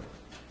bulwark.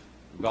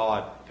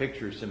 God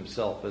pictures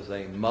himself as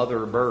a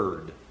mother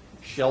bird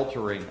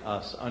sheltering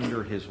us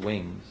under his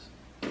wings.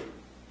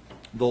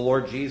 The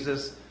Lord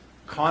Jesus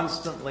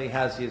constantly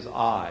has his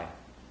eye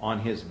on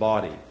his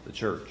body, the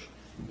church,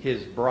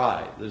 his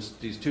bride. There's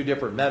these two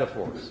different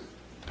metaphors,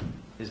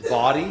 his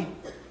body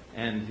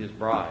and his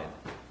bride.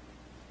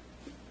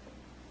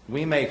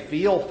 We may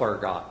feel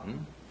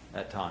forgotten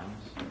at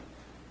times,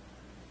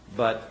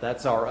 but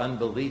that's our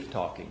unbelief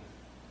talking.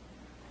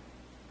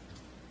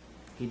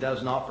 He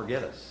does not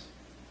forget us.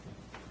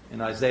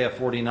 In Isaiah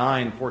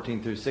 49,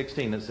 14 through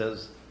 16, it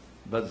says,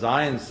 "But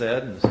Zion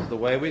said," and this is the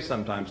way we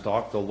sometimes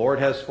talk, "The Lord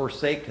has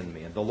forsaken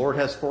me, and the Lord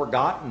has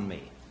forgotten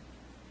me.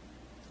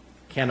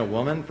 Can a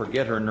woman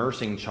forget her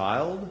nursing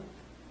child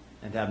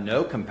and have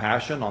no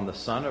compassion on the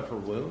son of her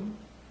womb?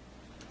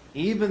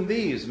 Even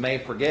these may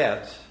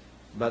forget,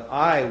 but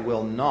I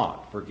will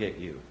not forget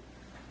you.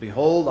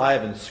 Behold, I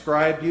have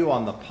inscribed you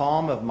on the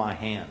palm of my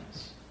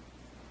hands.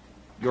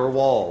 Your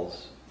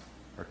walls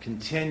are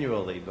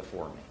continually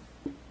before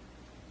me."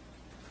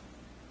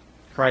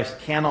 Christ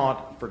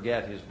cannot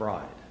forget his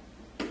bride,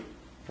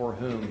 for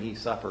whom he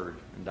suffered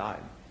and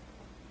died.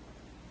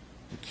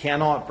 He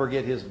cannot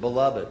forget his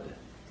beloved,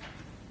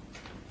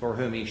 for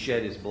whom he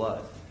shed his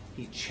blood.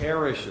 He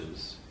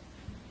cherishes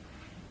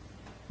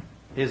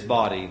his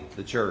body,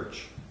 the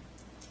church,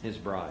 his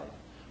bride.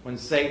 When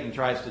Satan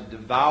tries to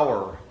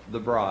devour the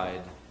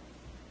bride,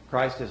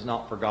 Christ has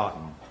not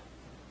forgotten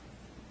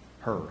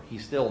her. He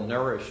still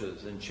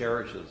nourishes and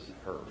cherishes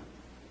her.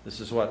 This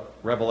is what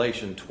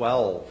Revelation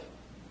 12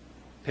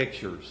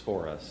 pictures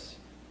for us.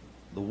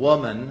 The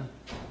woman,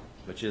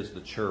 which is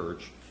the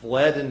church,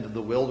 fled into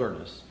the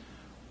wilderness,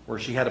 where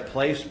she had a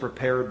place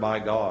prepared by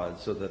God,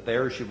 so that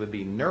there she would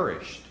be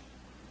nourished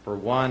for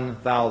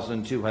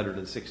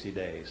 1,260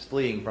 days,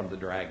 fleeing from the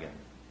dragon.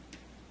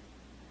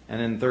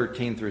 And in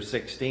 13 through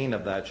 16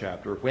 of that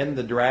chapter, when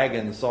the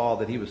dragon saw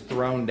that he was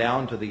thrown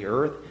down to the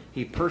earth,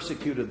 he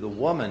persecuted the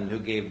woman who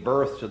gave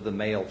birth to the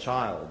male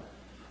child.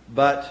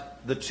 But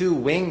the two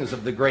wings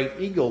of the great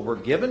eagle were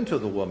given to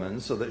the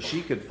woman so that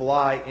she could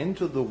fly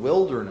into the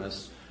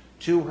wilderness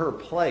to her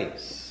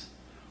place,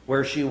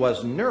 where she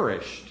was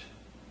nourished.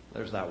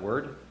 There's that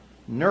word.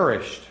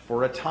 Nourished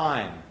for a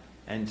time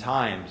and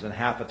times and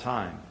half a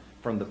time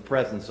from the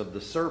presence of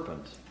the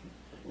serpent.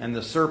 And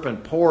the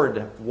serpent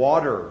poured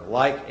water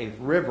like a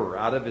river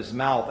out of his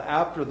mouth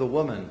after the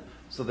woman,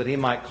 so that he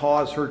might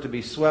cause her to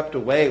be swept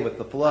away with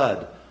the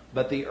flood.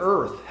 But the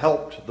earth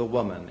helped the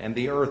woman, and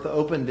the earth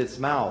opened its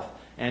mouth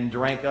and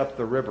drank up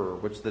the river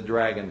which the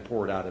dragon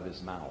poured out of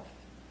his mouth.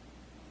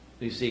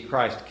 You see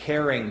Christ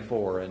caring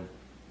for and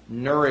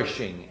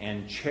nourishing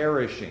and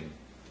cherishing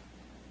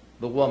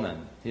the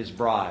woman, his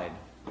bride,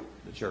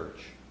 the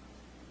church,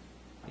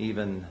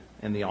 even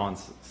in the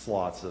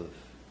onslaughts of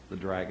the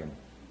dragon.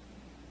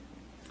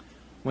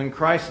 When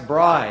Christ's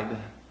bride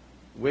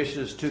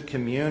wishes to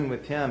commune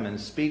with him and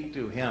speak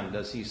to him,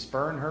 does he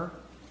spurn her?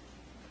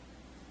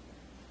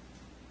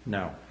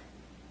 No.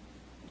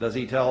 Does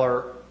he tell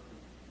her,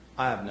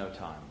 "I have no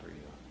time for you"?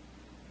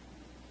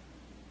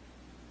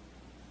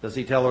 Does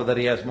he tell her that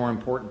he has more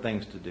important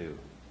things to do?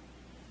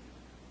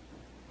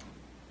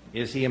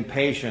 Is he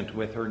impatient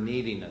with her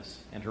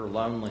neediness and her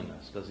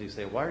loneliness? Does he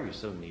say, "Why are you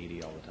so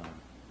needy all the time?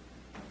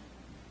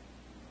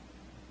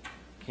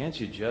 Can't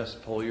you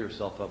just pull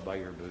yourself up by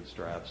your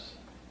bootstraps?"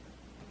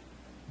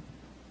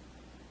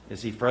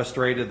 Is he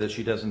frustrated that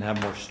she doesn't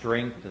have more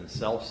strength and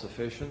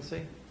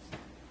self-sufficiency?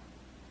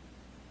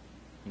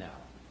 No.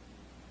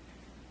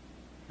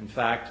 In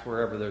fact,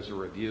 wherever there's a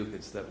rebuke,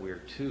 it's that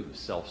we're too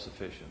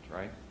self-sufficient,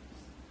 right?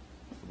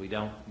 We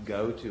don't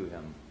go to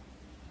him,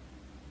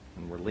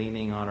 and we're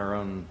leaning on our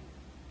own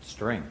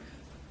strength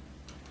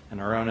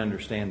and our own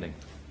understanding.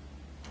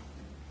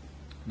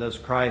 Does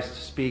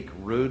Christ speak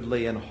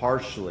rudely and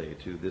harshly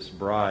to this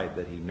bride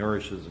that he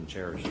nourishes and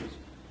cherishes?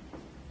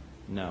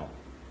 No.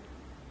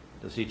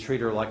 Does he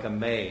treat her like a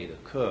maid, a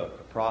cook,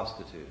 a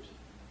prostitute?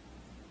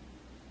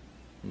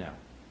 No.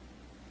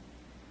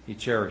 He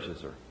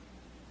cherishes her.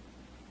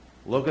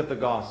 Look at the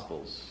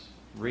Gospels.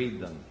 Read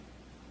them.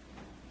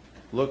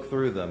 Look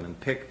through them and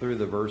pick through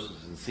the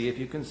verses and see if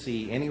you can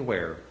see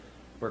anywhere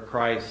where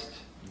Christ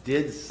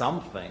did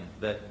something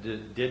that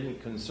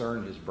didn't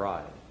concern his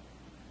bride.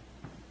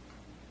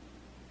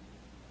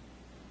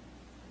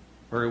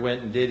 Where he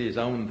went and did his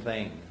own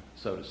thing,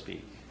 so to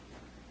speak.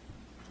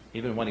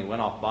 Even when he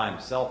went off by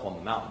himself on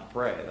the mountain to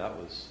pray, that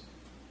was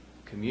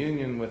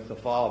communion with the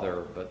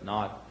Father, but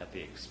not at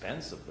the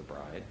expense of the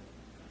bride,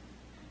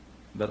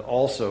 but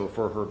also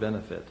for her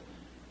benefit.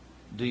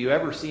 Do you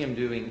ever see him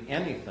doing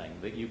anything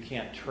that you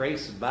can't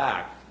trace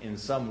back in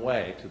some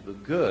way to the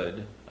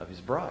good of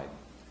his bride?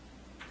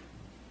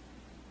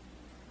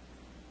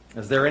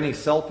 Is there any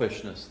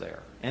selfishness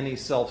there? Any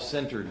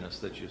self-centeredness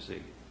that you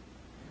see?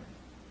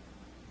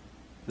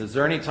 Is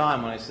there any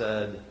time when I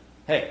said,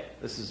 "Hey,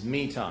 this is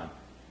me time"?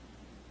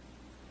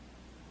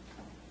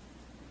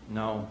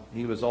 No,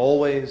 he was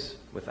always,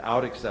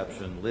 without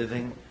exception,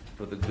 living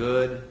for the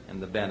good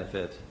and the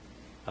benefit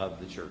of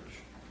the church.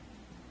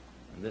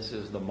 And this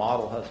is the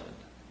model husband.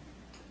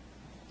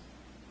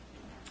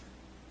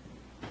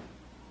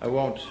 I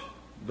won't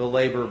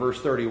belabor verse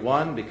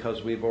 31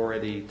 because we've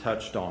already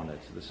touched on it.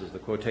 This is the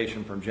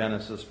quotation from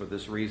Genesis. For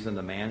this reason,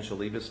 the man shall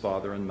leave his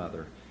father and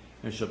mother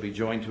and shall be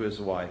joined to his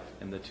wife,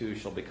 and the two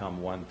shall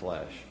become one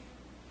flesh.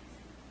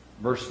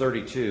 Verse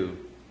 32,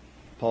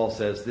 Paul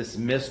says, this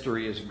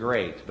mystery is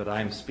great, but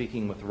I am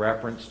speaking with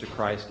reference to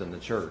Christ and the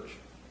church.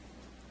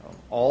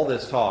 All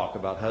this talk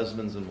about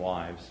husbands and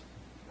wives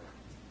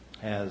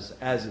has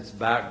as its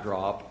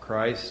backdrop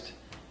Christ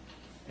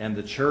and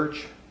the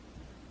church.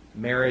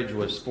 Marriage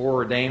was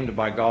foreordained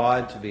by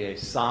God to be a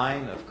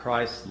sign of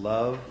Christ's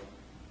love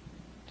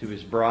to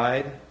his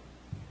bride.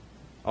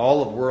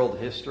 All of world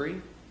history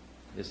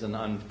is an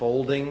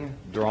unfolding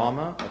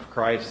drama of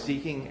Christ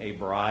seeking a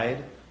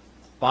bride,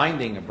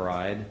 finding a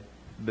bride,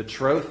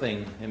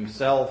 betrothing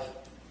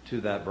himself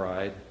to that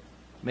bride,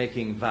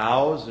 making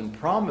vows and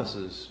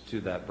promises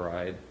to that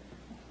bride,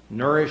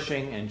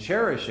 nourishing and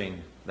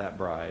cherishing that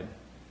bride,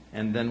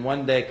 and then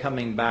one day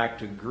coming back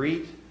to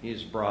greet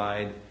his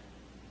bride,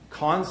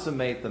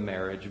 consummate the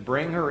marriage,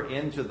 bring her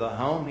into the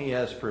home he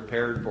has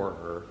prepared for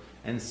her,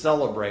 and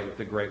celebrate with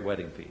the great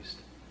wedding feast.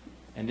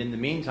 And in the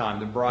meantime,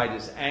 the bride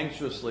is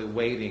anxiously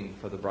waiting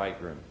for the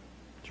bridegroom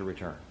to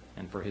return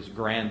and for his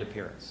grand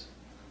appearance.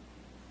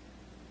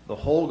 The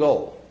whole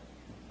goal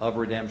of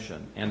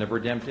redemption and of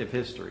redemptive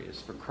history is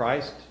for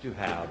Christ to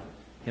have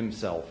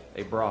himself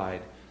a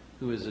bride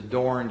who is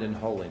adorned in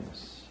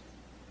holiness,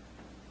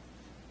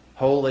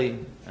 holy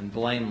and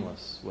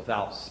blameless,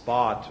 without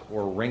spot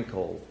or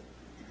wrinkle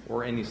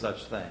or any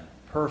such thing.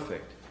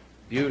 Perfect,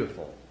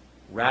 beautiful,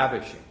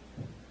 ravishing.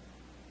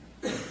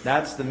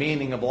 That's the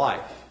meaning of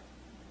life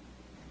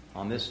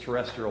on this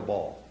terrestrial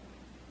ball.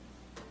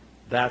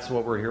 That's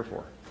what we're here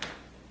for.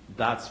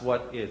 That's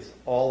what it's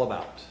all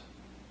about.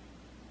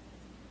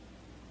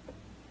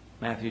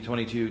 Matthew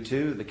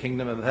 22:2, the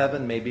kingdom of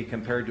heaven may be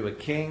compared to a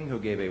king who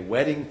gave a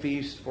wedding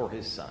feast for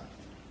his son.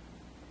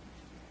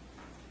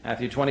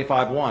 Matthew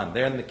 25:1,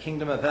 then the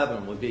kingdom of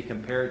heaven would be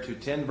compared to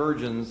 10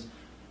 virgins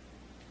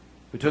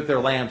who took their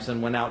lamps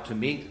and went out to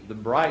meet the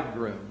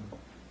bridegroom.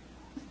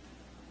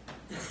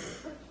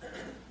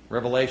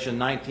 Revelation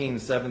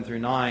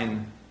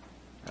 19:7-9,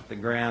 at the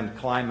grand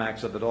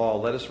climax of it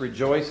all, let us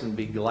rejoice and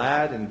be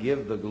glad and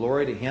give the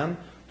glory to him,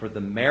 for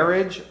the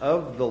marriage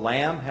of the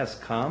Lamb has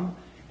come,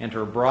 and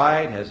her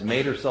bride has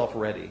made herself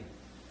ready.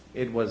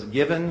 It was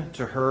given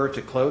to her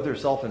to clothe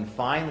herself in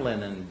fine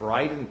linen,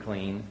 bright and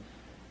clean,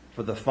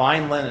 for the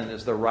fine linen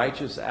is the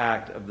righteous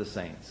act of the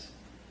saints.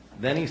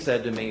 Then he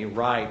said to me,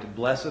 write,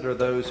 blessed are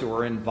those who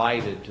are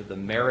invited to the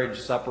marriage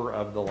supper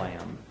of the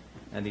Lamb.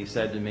 And he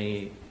said to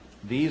me,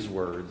 these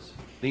words,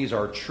 these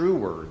are true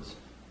words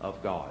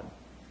of God.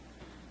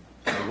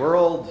 The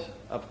world,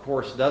 of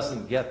course,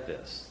 doesn't get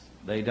this.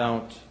 They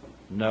don't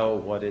know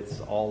what it's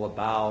all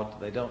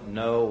about. They don't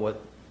know what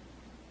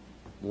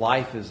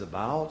life is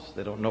about.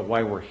 They don't know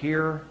why we're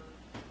here.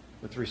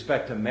 With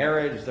respect to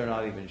marriage, they're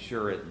not even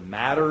sure it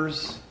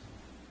matters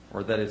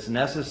or that it's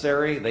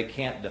necessary. They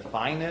can't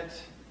define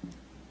it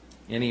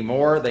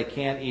anymore. They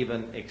can't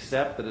even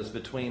accept that it's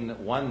between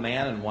one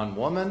man and one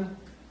woman.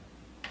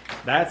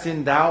 That's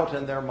in doubt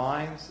in their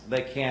minds.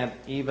 They can't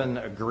even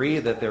agree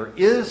that there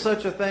is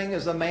such a thing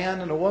as a man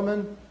and a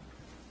woman.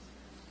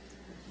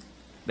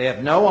 They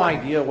have no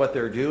idea what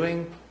they're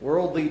doing.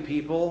 Worldly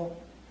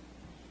people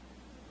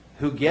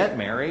who get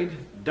married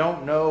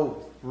don't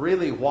know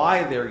really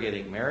why they're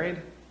getting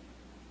married.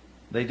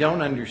 They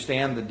don't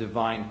understand the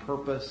divine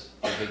purpose,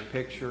 the big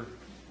picture.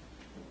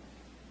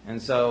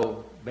 And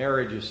so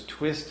marriage is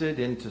twisted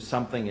into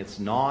something it's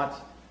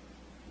not.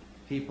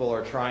 People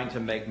are trying to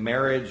make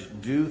marriage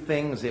do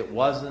things it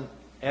wasn't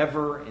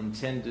ever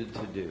intended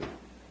to do,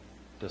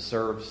 to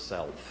serve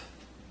self.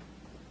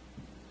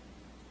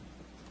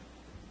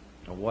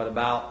 Now, what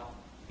about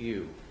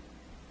you?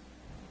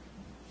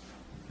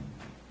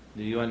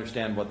 Do you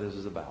understand what this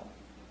is about?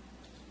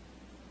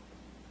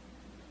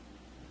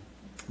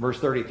 Verse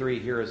 33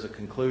 here is a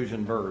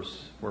conclusion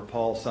verse where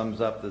Paul sums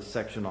up this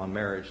section on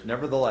marriage.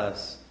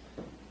 Nevertheless,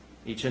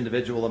 each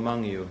individual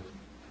among you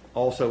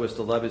also is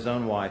to love his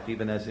own wife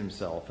even as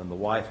himself, and the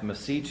wife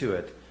must see to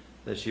it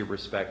that she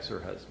respects her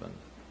husband.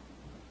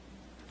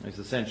 He's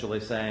essentially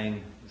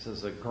saying this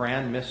is a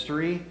grand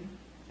mystery,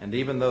 and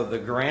even though the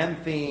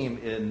grand theme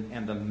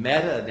and the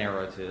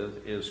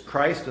meta-narrative is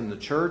Christ and the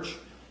church,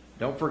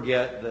 don't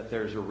forget that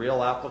there's a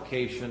real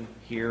application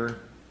here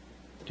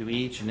to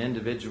each and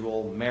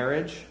individual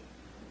marriage.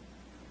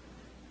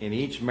 In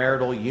each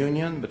marital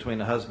union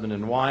between a husband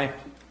and wife,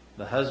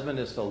 the husband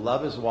is to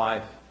love his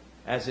wife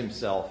as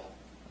himself,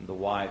 and the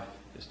wife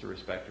is to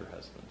respect her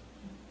husband.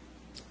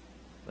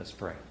 Let's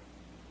pray.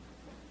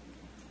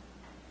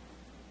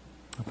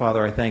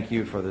 Father, I thank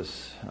you for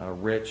this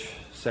rich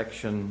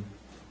section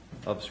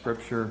of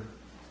Scripture.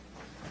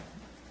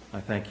 I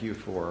thank you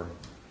for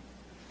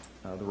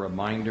the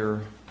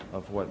reminder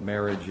of what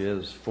marriage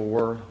is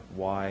for,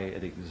 why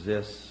it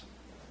exists,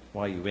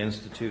 why you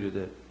instituted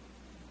it,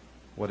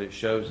 what it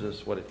shows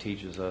us, what it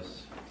teaches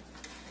us,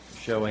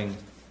 showing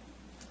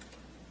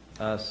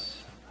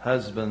us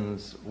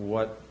husbands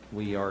what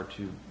we are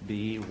to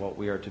be, what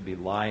we are to be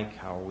like,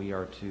 how we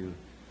are to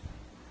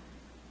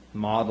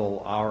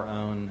model our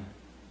own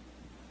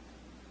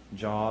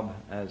job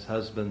as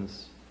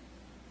husbands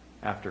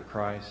after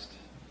Christ,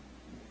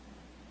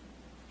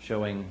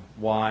 showing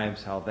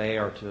wives how they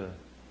are to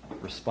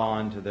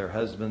respond to their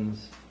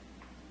husbands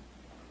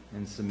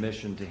in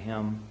submission to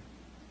Him.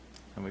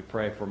 And we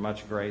pray for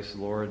much grace,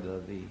 Lord.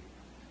 The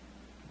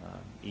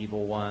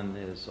evil one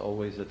is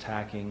always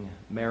attacking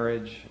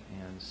marriage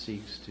and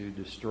seeks to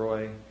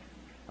destroy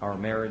our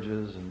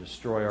marriages and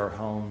destroy our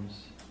homes.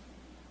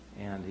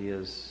 And he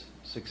is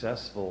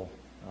successful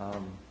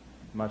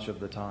much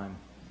of the time.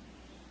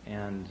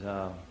 And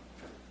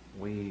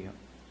we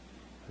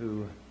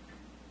who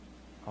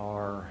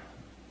are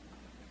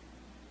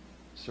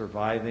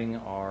surviving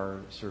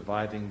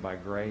by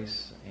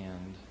grace,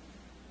 and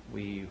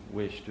we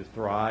wish to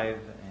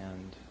thrive,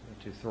 and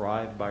to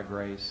thrive by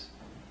grace.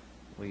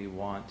 We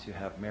want to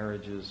have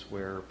marriages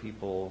where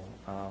people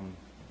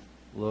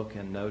look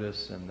and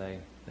notice, and they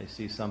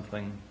see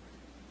something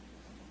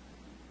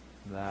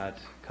that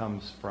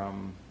comes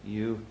from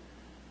you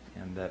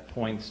and that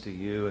points to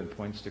you and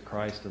points to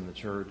Christ and the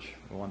church.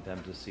 We want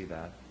them to see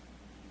that.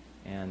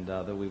 And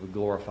that we would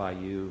glorify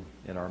you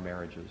in our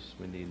marriages.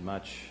 We need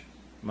much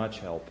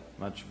help,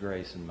 much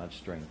grace, and much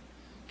strength.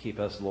 Keep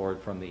us,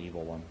 Lord, from the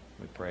evil one.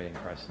 We pray in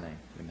Christ's name.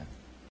 Amen.